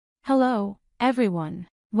Hello, everyone.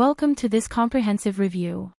 Welcome to this comprehensive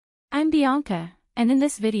review. I'm Bianca, and in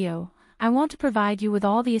this video, I want to provide you with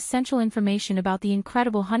all the essential information about the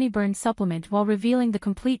incredible HoneyBurn supplement while revealing the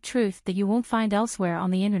complete truth that you won't find elsewhere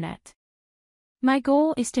on the internet. My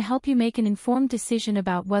goal is to help you make an informed decision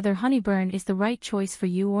about whether HoneyBurn is the right choice for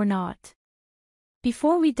you or not.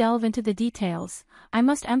 Before we delve into the details, I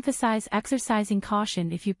must emphasize exercising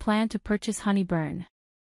caution if you plan to purchase HoneyBurn.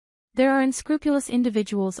 There are unscrupulous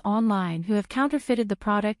individuals online who have counterfeited the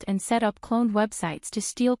product and set up cloned websites to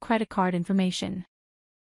steal credit card information.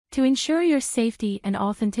 To ensure your safety and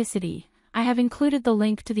authenticity, I have included the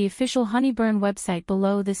link to the official HoneyBurn website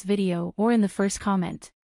below this video or in the first comment.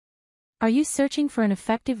 Are you searching for an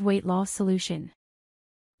effective weight loss solution?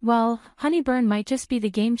 Well, HoneyBurn might just be the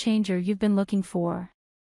game changer you've been looking for.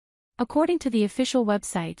 According to the official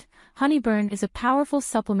website, HoneyBurn is a powerful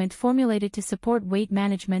supplement formulated to support weight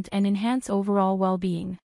management and enhance overall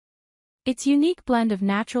well-being. Its unique blend of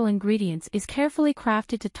natural ingredients is carefully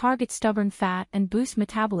crafted to target stubborn fat and boost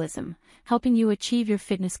metabolism, helping you achieve your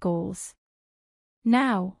fitness goals.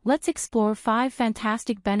 Now, let's explore 5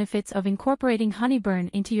 fantastic benefits of incorporating HoneyBurn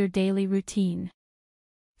into your daily routine.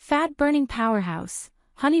 Fat-burning powerhouse.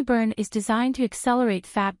 HoneyBurn is designed to accelerate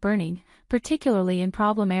fat burning, particularly in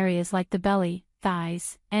problem areas like the belly,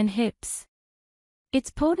 thighs, and hips.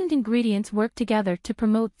 Its potent ingredients work together to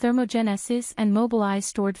promote thermogenesis and mobilize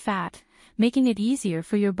stored fat, making it easier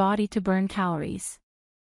for your body to burn calories.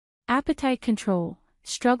 Appetite control.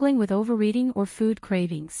 Struggling with overeating or food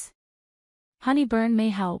cravings? HoneyBurn may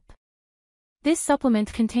help. This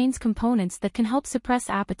supplement contains components that can help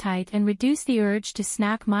suppress appetite and reduce the urge to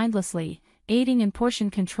snack mindlessly, aiding in portion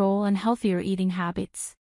control and healthier eating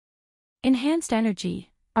habits. Enhanced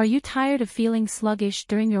energy. Are you tired of feeling sluggish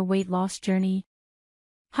during your weight loss journey?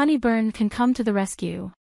 HoneyBurn can come to the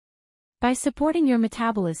rescue. By supporting your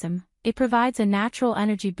metabolism, it provides a natural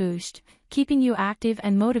energy boost, keeping you active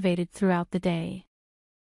and motivated throughout the day.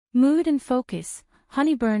 Mood and focus.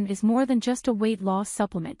 HoneyBurn is more than just a weight loss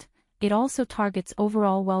supplement, it also targets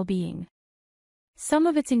overall well-being. Some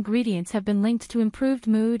of its ingredients have been linked to improved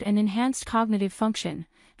mood and enhanced cognitive function,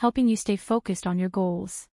 helping you stay focused on your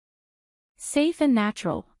goals. Safe and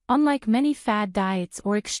natural. Unlike many fad diets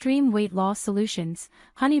or extreme weight loss solutions,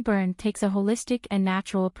 HoneyBurn takes a holistic and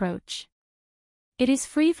natural approach. It is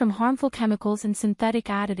free from harmful chemicals and synthetic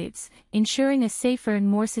additives, ensuring a safer and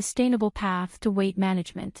more sustainable path to weight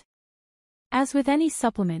management. As with any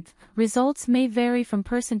supplement, results may vary from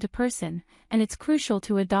person to person, and it's crucial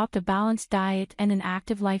to adopt a balanced diet and an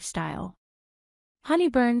active lifestyle.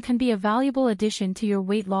 HoneyBurn can be a valuable addition to your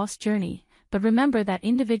weight loss journey, but remember that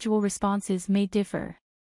individual responses may differ.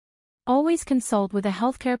 Always consult with a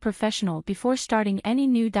healthcare professional before starting any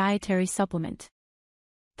new dietary supplement.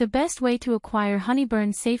 The best way to acquire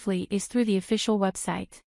HoneyBurn safely is through the official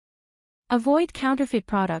website. Avoid counterfeit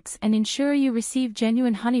products and ensure you receive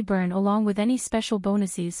genuine HoneyBurn along with any special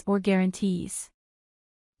bonuses or guarantees.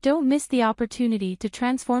 Don't miss the opportunity to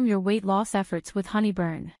transform your weight loss efforts with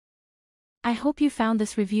HoneyBurn. I hope you found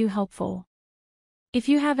this review helpful. If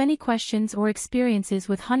you have any questions or experiences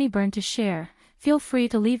with HoneyBurn to share, feel free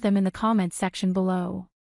to leave them in the comments section below.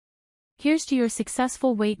 Here's to your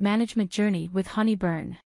successful weight management journey with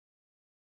HoneyBurn.